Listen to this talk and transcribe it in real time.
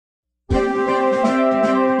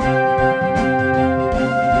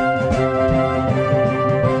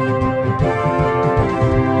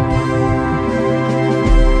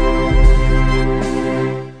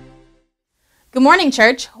Good morning,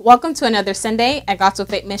 church. Welcome to another Sunday at Gospel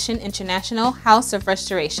Faith Mission International House of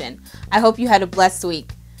Restoration. I hope you had a blessed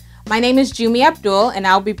week. My name is Jumi Abdul, and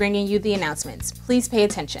I'll be bringing you the announcements. Please pay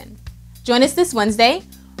attention. Join us this Wednesday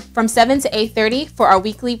from 7 to 8:30 for our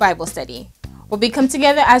weekly Bible study. We'll be come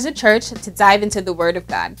together as a church to dive into the Word of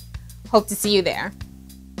God. Hope to see you there.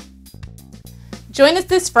 Join us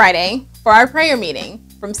this Friday for our prayer meeting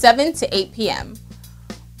from 7 to 8 p.m.,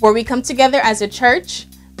 where we come together as a church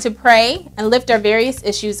to pray and lift our various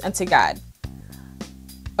issues unto God.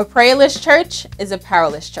 A prayerless church is a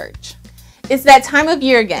powerless church. It's that time of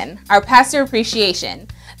year again, our Pastor Appreciation.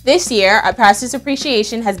 This year, our Pastor's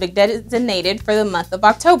Appreciation has been designated for the month of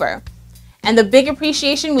October. And the Big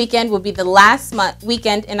Appreciation Weekend will be the last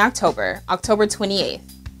weekend in October, October 28th.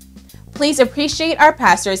 Please appreciate our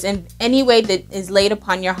pastors in any way that is laid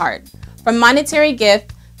upon your heart, from monetary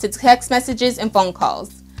gift to text messages and phone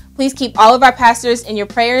calls. Please keep all of our pastors in your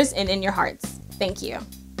prayers and in your hearts. Thank you.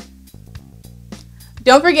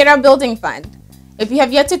 Don't forget our building fund. If you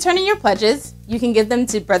have yet to turn in your pledges, you can give them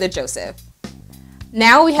to Brother Joseph.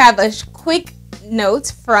 Now we have a quick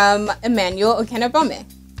note from Ikenebomeh.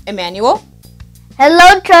 Emmanuel?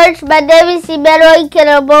 Hello, church. My name is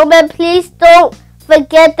Ikenebomeh. Please don't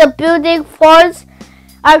forget the building funds.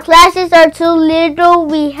 Our classes are too little.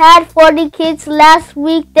 We had 40 kids last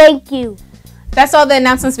week. Thank you. That's all the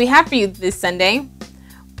announcements we have for you this Sunday.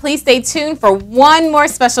 Please stay tuned for one more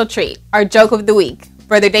special treat, our joke of the week.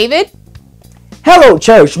 Brother David? Hello,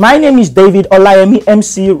 church. My name is David Olayemi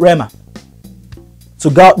MC Rema. To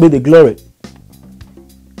God be the glory.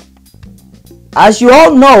 As you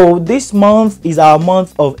all know, this month is our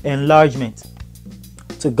month of enlargement.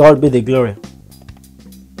 To God be the glory.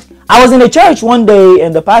 I was in a church one day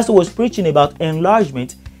and the pastor was preaching about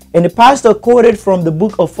enlargement. And the pastor quoted from the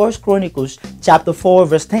book of 1 Chronicles chapter 4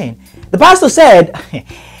 verse 10. The pastor said,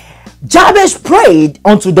 Jabez prayed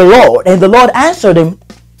unto the Lord, and the Lord answered him.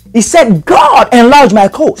 He said, God, enlarge my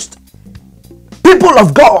coast. People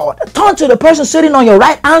of God, turn to the person sitting on your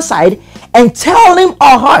right hand side and tell him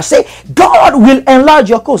or her, say, God will enlarge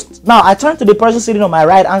your coast. Now, I turned to the person sitting on my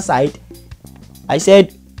right hand side. I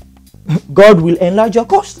said, God will enlarge your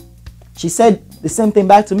coast. She said the same thing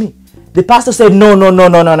back to me. The pastor said, no.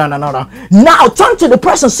 Now turn to the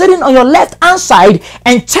person sitting on your left hand side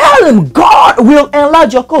and tell him God will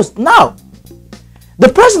enlarge your coast. Now, the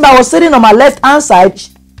person that was sitting on my left hand side,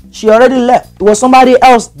 she already left. It was somebody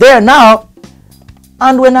else there now.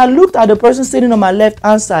 And when I looked at the person sitting on my left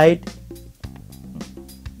hand side,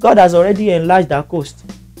 God has already enlarged our coast.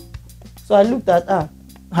 So I looked at her.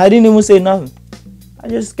 I didn't even say nothing. I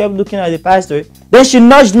just kept looking at the pastor. Then she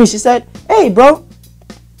nudged me. She said, hey, bro.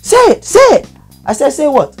 Say it. I said, say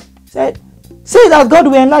what? Say that God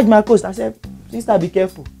will enlarge my coast. I said, sister, be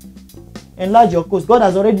careful. Enlarge your coast. God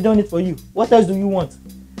has already done it for you. What else do you want?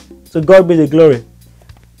 So God be the glory.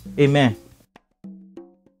 Amen.